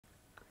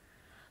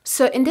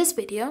So in this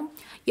video,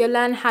 you'll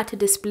learn how to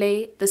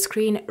display the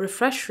screen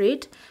refresh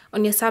rate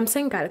on your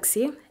Samsung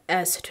Galaxy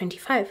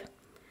S25.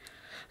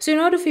 So in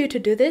order for you to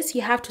do this,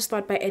 you have to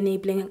start by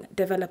enabling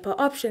developer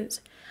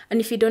options. And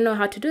if you don't know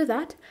how to do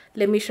that,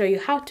 let me show you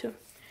how to.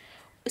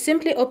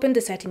 Simply open the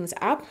Settings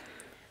app.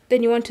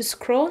 Then you want to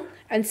scroll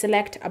and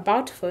select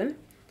About Phone.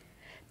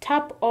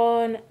 Tap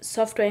on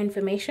Software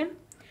Information.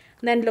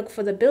 Then look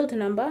for the build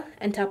number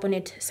and tap on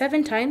it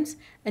 7 times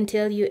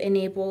until you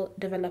enable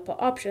developer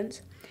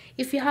options.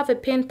 If you have a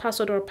PIN,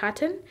 password, or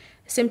pattern,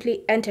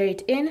 simply enter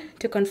it in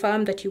to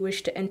confirm that you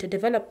wish to enter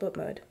developer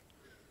mode.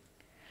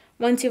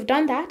 Once you've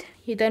done that,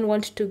 you then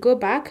want to go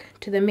back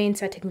to the main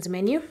settings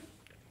menu.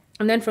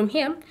 And then from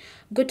here,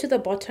 go to the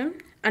bottom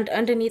and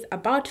underneath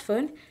About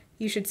Phone,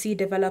 you should see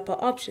developer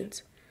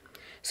options.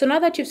 So now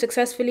that you've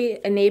successfully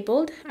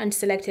enabled and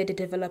selected the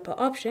developer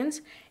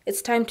options,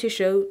 it's time to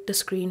show the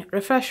screen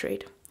refresh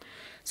rate.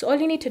 So all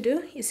you need to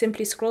do is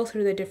simply scroll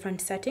through the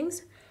different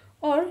settings,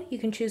 or you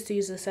can choose to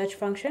use the search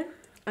function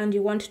and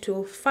you want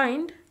to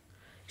find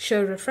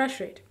show refresh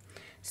rate.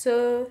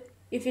 So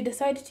if you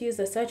decide to use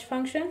the search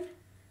function,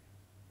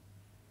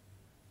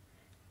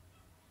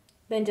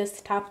 then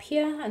just tap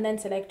here and then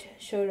select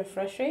show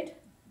refresh rate.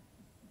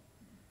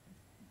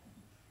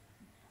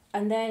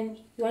 And then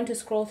you want to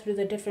scroll through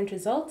the different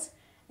results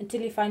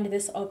until you find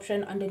this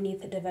option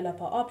underneath the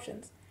developer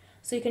options.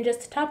 So you can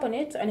just tap on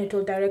it and it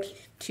will direct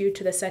you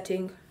to the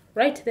setting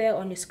right there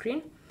on your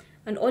screen.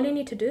 And all you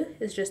need to do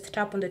is just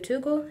tap on the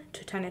toggle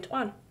to turn it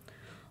on.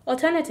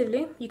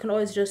 Alternatively, you can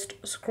always just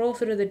scroll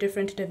through the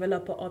different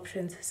developer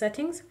options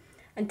settings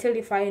until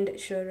you find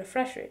show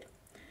refresh rate.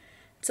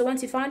 So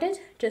once you find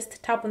it,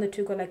 just tap on the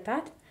toggle like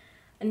that.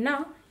 And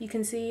now you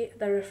can see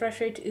the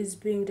refresh rate is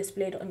being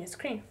displayed on your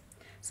screen.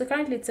 So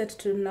currently it's set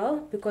to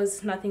null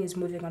because nothing is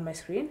moving on my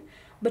screen.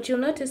 But you'll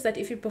notice that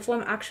if you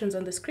perform actions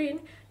on the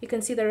screen, you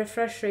can see the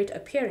refresh rate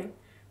appearing.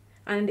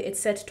 And it's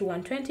set to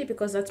 120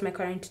 because that's my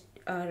current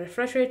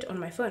refresh rate on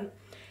my phone.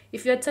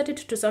 If you had set it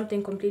to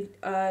something complete,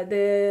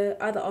 the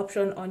other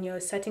option on your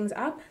settings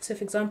app, so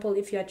for example,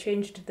 if you had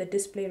changed the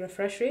display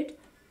refresh rate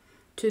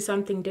to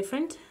something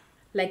different,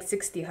 like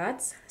 60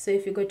 Hz, so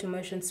if you go to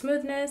motion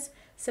smoothness,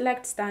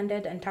 select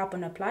standard and tap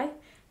on apply,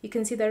 you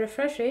can see the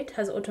refresh rate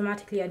has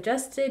automatically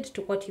adjusted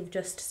to what you've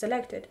just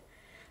selected.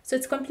 So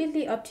it's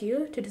completely up to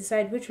you to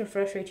decide which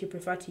refresh rate you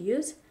prefer to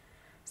use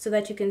so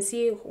that you can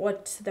see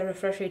what the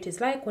refresh rate is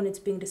like when it's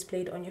being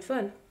displayed on your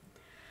phone.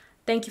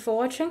 Thank you for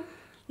watching.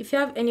 If you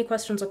have any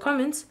questions or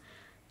comments,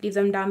 leave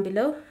them down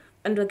below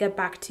and we'll get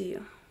back to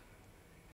you.